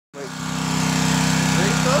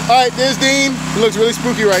Alright, there's Dean. He looks really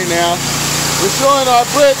spooky right now. We're showing our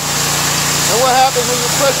brick and what happens when you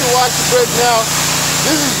pressure wash the brick. Now,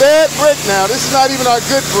 this is bad brick now. This is not even our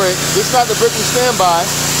good brick. This is not the brick we stand by.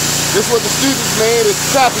 This is what the students made. It's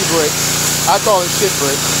crappy brick. I call it shit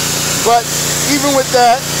brick. But even with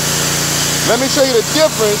that, let me show you the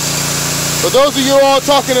difference. For those of you all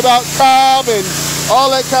talking about cob and all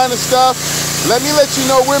that kind of stuff, let me let you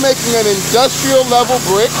know we're making an industrial level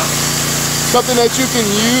brick. Something that you can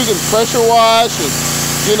use and pressure wash and,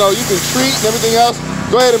 you know, you can treat and everything else.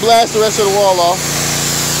 Go ahead and blast the rest of the wall off.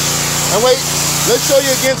 And wait, let's show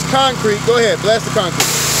you against concrete. Go ahead, blast the concrete.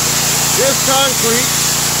 Here's concrete,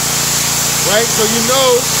 right? So you know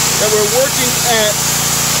that we're working at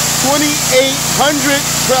 2,800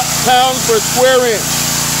 pounds per square inch.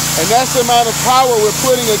 And that's the amount of power we're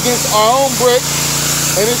putting against our own brick.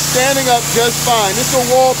 And it's standing up just fine. This is a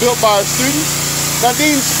wall built by our students. Now,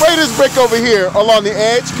 Dean, spray this brick over here along the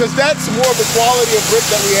edge, because that's more of the quality of brick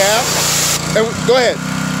that we have. And go ahead.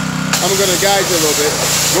 I'm going to guide you a little bit.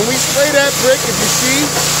 When we spray that brick, if you see,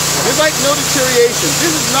 there's like no deterioration.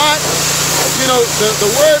 This is not, you know,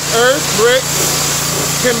 the word earth brick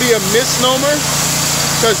can be a misnomer,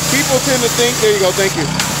 because people tend to think, there you go, thank you.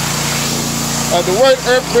 The word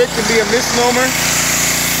earth brick can be a misnomer.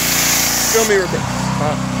 Film me real quick.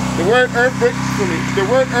 The word earth brick,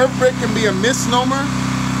 can be a misnomer,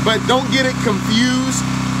 but don't get it confused.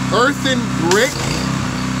 Earthen brick,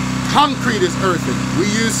 concrete is earthen. We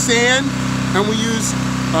use sand and we use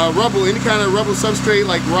rubble, any kind of rubble substrate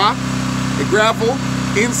like rock and gravel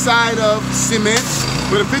inside of cement,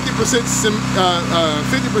 with a 50%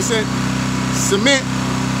 cement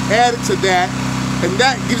added to that, and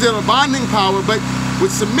that gives it a bonding power. But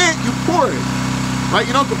with cement, you pour it, right?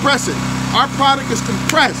 You don't compress it. Our product is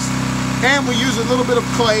compressed, and we use a little bit of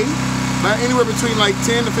clay, anywhere between like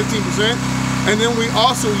 10 to 15%, and then we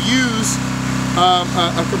also use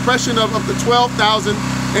a compression of up to 12,000,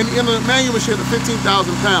 and in the manual machine of 15,000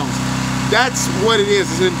 pounds. That's what it is.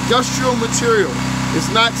 It's an industrial material. It's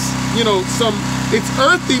not, you know, it's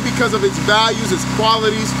earthy because of its values, its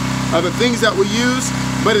qualities, the things that we use,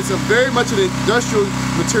 but it's very much an industrial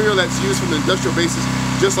material that's used from the industrial basis,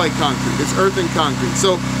 just like concrete. It's earthen concrete.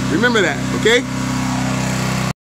 So remember that, okay?